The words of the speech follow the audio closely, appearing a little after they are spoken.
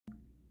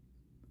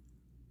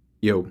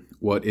Yo,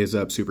 what is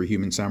up,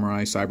 Superhuman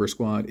Samurai Cyber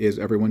Squad? Is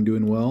everyone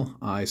doing well?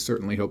 I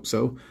certainly hope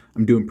so.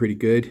 I'm doing pretty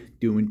good,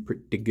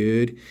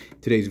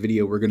 Today's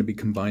video, we're going to be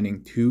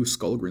combining two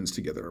Skullgrins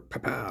together.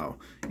 Pow!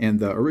 And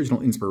the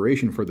original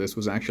inspiration for this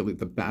was actually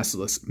the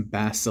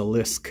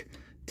Basilisk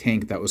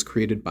tank that was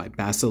created by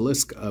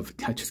Basilisk of,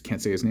 I just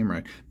can't say his name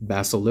right,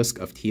 Basilisk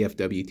of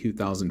TFW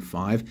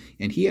 2005,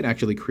 and he had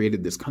actually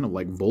created this kind of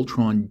like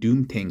Voltron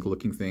Doom tank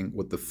looking thing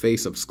with the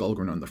face of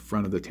Skullgrin on the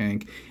front of the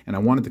tank, and I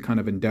wanted to kind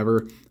of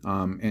endeavor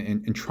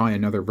and try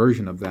another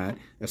version of that,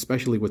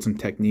 especially with some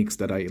techniques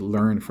that I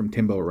learned from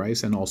Timbo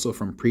Rice and also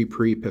from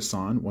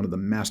Pisson, one of the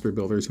master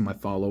builders whom I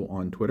follow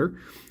on Twitter.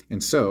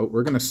 And so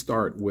we're going to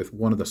start with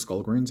one of the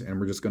Skullgrins, and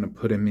we're just going to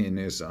put him in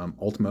his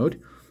alt mode.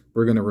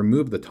 We're going to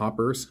remove the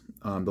toppers,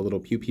 the little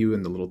pew-pew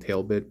and the little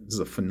tail bit. This is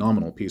a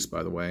phenomenal piece,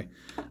 by the way.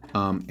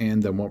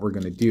 And then what we're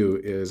going to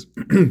do is,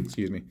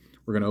 excuse me,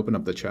 we're going to open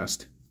up the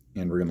chest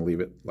and we're going to leave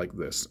it like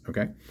this,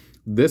 okay?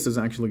 This is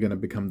actually going to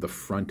become the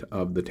front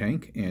of the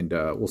tank, and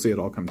we'll see it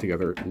all come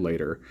together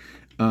later.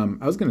 I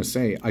was going to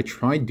say, I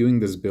tried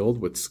doing this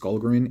build with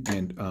Skullgrin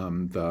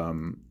and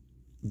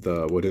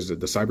the what is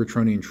it, the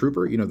Cybertronian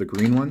Trooper, you know, the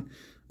green one,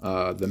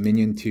 the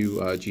minion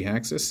to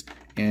G-Axis,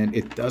 and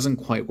it doesn't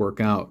quite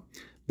work out.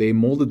 They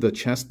molded the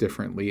chest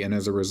differently, and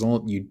as a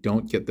result, you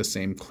don't get the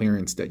same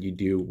clearance that you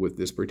do with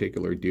this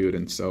particular dude.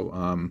 And so,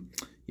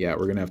 yeah,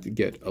 we're going to have to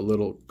get a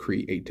little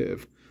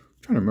creative.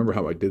 I'm trying to remember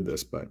how I did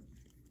this, but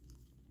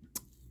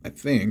I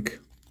think,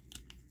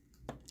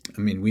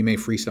 I mean, we may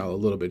freestyle a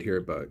little bit here,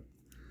 but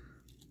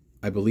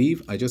I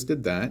believe I just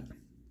did that.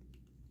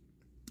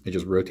 I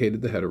just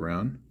rotated the head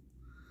around,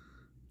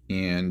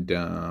 and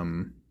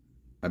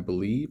I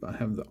believe I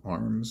have the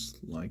arms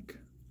like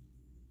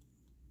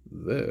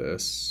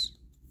this.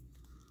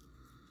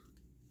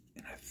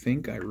 I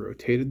think I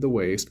rotated the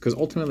waist, because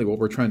ultimately what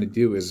we're trying to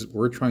do is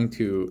we're trying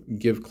to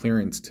give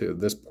clearance to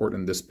this port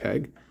and this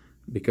peg,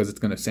 because it's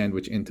going to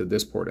sandwich into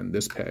this port and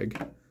this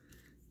peg.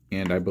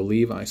 And I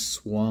believe I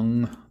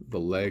swung the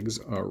legs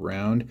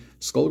around.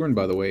 Skullgrin,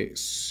 by the way,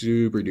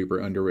 super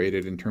duper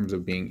underrated in terms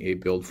of being a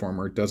build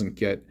former. Doesn't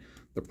get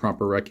the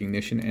proper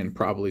recognition, and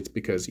probably it's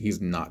because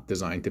he's not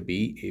designed to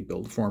be a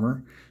build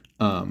former.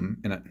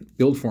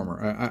 Build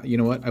former, you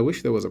know what? I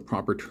wish there was a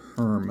proper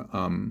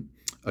term,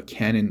 a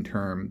canon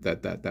term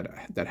that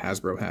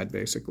Hasbro had,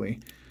 basically,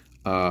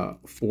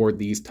 for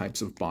these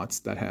types of bots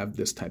that have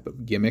this type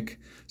of gimmick.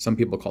 Some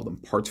people call them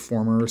parts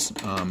formers,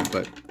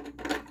 but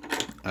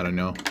I don't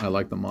know. I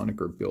like the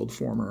moniker build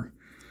former,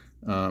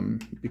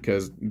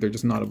 because they're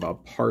just not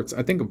about parts.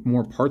 I think of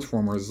more parts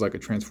formers as like a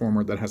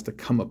transformer that has to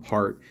come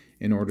apart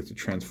in order to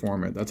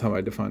transform it. That's how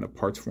I define a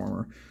parts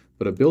former.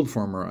 But a build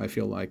former, I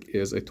feel like,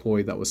 is a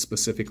toy that was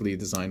specifically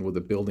designed with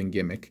a building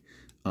gimmick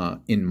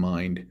in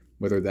mind,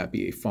 whether that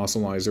be a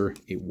fossilizer,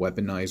 a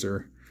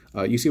weaponizer.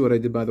 You see what I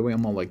did, by the way?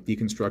 I'm all like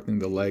deconstructing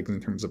the legs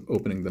in terms of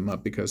opening them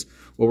up, because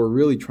what we're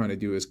really trying to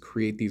do is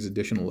create these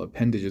additional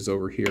appendages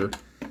over here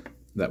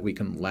that we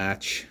can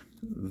latch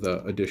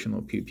the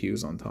additional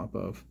pew-pews on top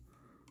of.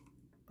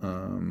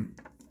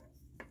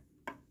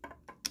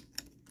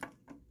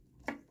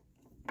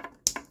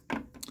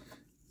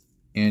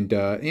 And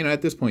you know,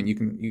 at this point,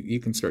 you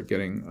can start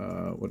getting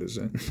what is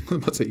it? I was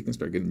about to say you can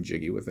start getting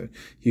jiggy with it.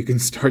 You can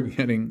start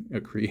getting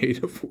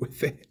creative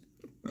with it.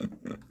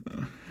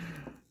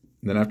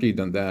 Then after you've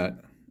done that,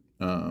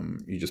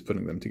 you're just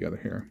putting them together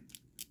here.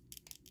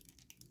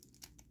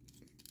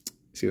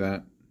 See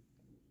that?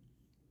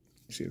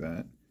 See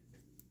that?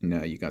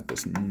 Now you got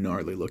this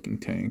gnarly looking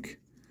tank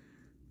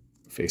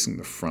facing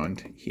the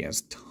front. He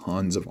has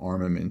tons of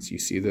armaments. You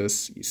see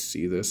this? You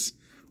see this?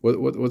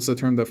 What's the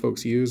term that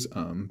folks use?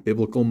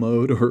 Biblical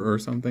mode or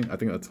something? I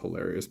think that's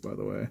hilarious, by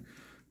the way.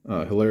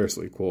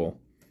 Hilariously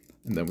cool.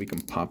 And then we can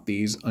pop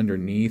these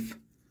underneath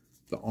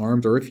the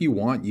arms, or if you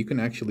want, you can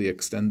actually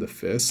extend the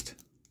fist.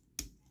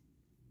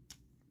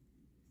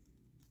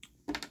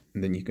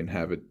 And then you can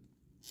have it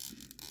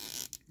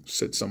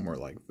sit somewhere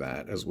like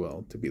that as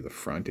well to be the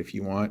front if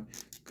you want.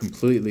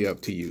 Completely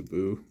up to you,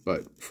 boo.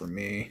 But for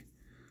me,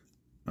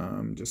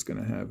 I'm just going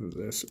to have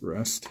this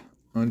rest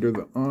under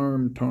the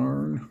arm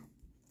tarn.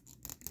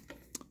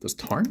 Does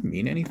tarn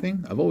mean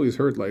anything? I've always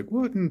heard like,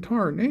 what in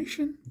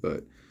tarnation?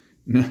 But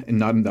and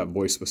not in that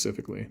voice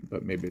specifically,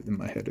 but maybe in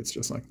my head it's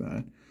just like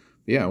that.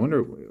 But yeah, I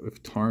wonder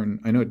if tarn,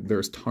 I know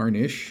there's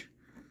tarnish,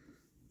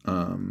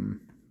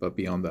 but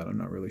beyond that I'm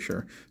not really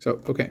sure.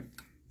 So, okay.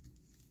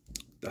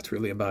 That's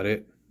really about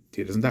it.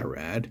 Dude, isn't that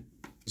rad?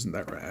 Isn't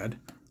that rad?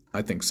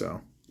 I think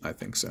so. I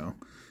think so.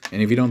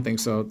 And if you don't think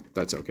so,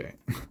 that's okay.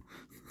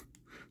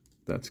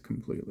 That's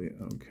completely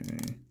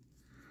okay.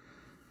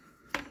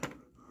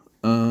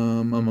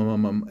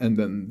 And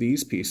then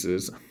these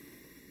pieces,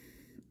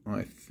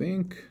 I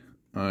think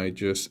I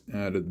just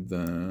added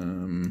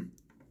them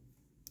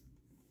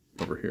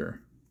over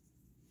here.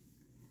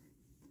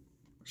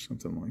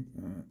 Something like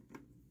that.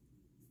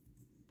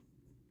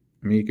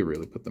 I mean, you could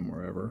really put them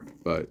wherever,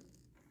 but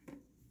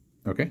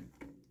okay.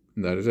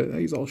 That is it.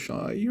 He's all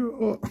shy.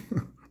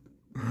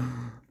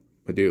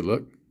 But dude,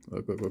 look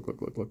Look, look, look,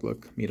 look, look, look,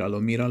 look.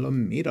 Míralo, míralo,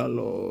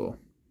 míralo.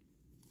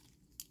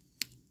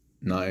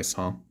 Nice,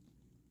 huh?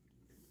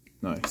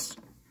 Nice,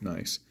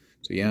 nice.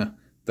 So yeah,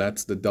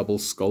 that's the double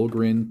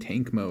Skullgrin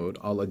tank mode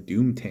a la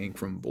Doom Tank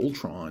from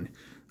Voltron.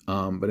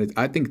 But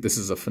I think this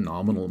is a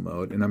phenomenal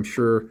mode, and I'm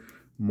sure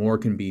more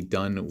can be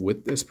done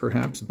with this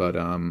perhaps, but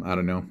I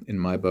don't know. In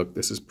my book,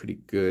 this is pretty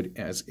good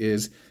as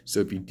is.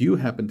 So if you do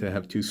happen to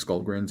have 2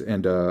 Skullgrins,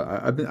 and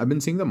I've been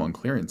seeing them on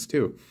clearance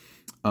too.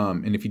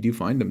 And if you do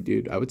find them,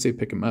 dude, I would say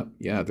pick them up.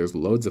 Yeah, there's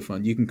loads of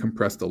fun. You can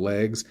compress the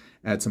legs,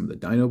 add some of the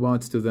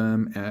Dinobots to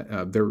them.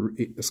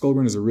 The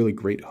Skullgrin is a really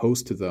great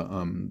host to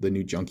the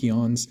new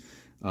Junkions,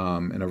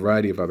 and a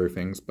variety of other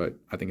things. But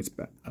I think it's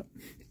bad.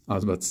 I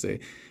was about to say,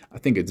 I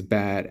think it's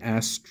bad.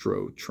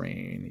 Astro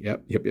Train.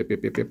 Yep.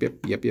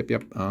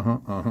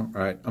 All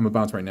right, I'm gonna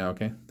bounce right now.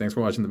 Okay. Thanks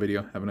for watching the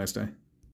video. Have a nice day.